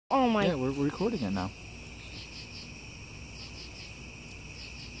Oh my. Yeah, we're recording it now.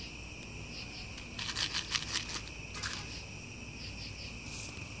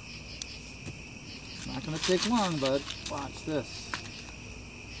 It's not going to take long, bud. Watch this.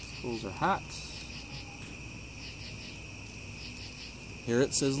 Coals are hot. Hear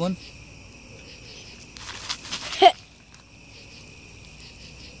it sizzling?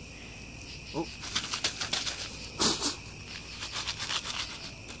 Oh.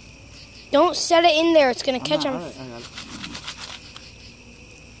 Don't set it in there. It's going to catch on. Alright, I got it.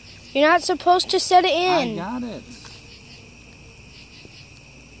 You're not supposed to set it in. I got it.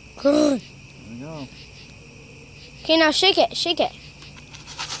 Good. There we go. Okay, now shake it. Shake it.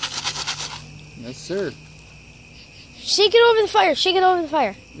 Yes, sir. Shake it over the fire. Shake it over the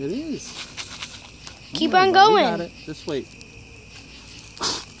fire. It is. Keep Alright, on bud, we going. got it. Just wait.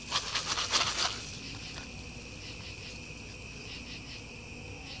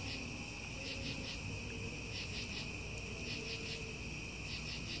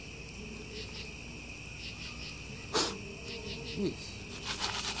 Jeez.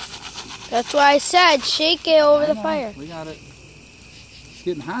 That's why I said shake it over the know. fire. We got it. It's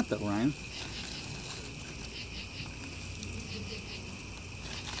getting hot though, Ryan.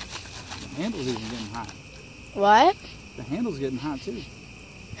 The handle's even getting hot. What? The handle's getting hot too.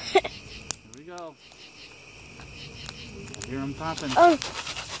 Here we go. I hear them popping. Oh.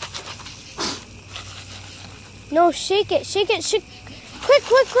 No, shake it. Shake it. Shake. Quick,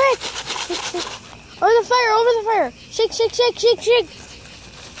 quick, quick. Over the fire. Over the fire. Shake, shake, shake, shake, shake.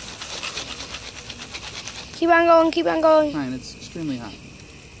 Keep on going. Keep on going. Ryan, it's extremely hot.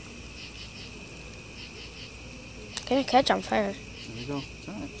 It's gonna catch on fire. There we go. It's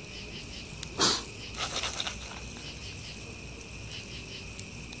alright.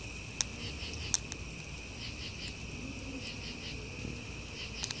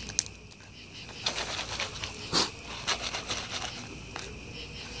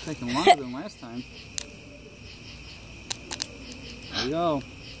 Taking longer than last time. There we go.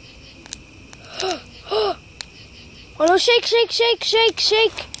 Oh no, shake, shake, shake, shake,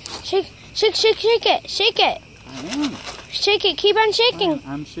 shake. Shake, shake, shake, shake it. Shake it. I am. Shake it. Keep on shaking.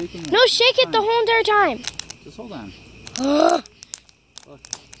 I'm shaking it. No, shake it the whole entire time. Just hold on. Ugh. Look.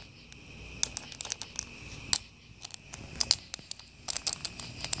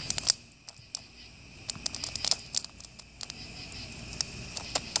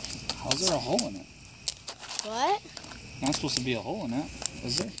 How's there a hole in it? What? Not supposed to be a hole in it,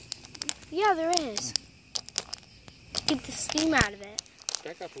 is there? Yeah, there is. Get the steam out of it.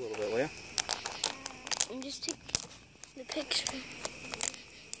 Back up a little bit, will you? And just take the picture.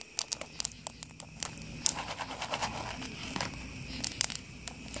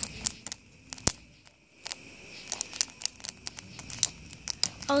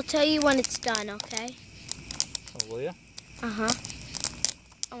 I'll tell you when it's done, okay? Oh, will you? Uh-huh.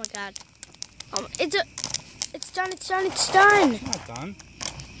 Oh my god. It's done, it's done, it's done. It's not done.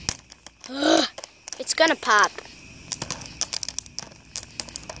 Ugh. It's gonna pop.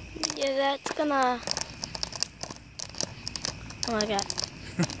 Yeah, that's gonna... Oh my god.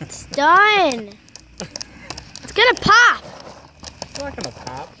 It's done. It's gonna pop. It's not gonna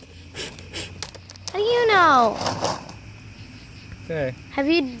pop. How do you know? Okay, Have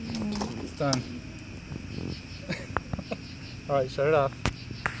you... it's done. Alright, shut it off.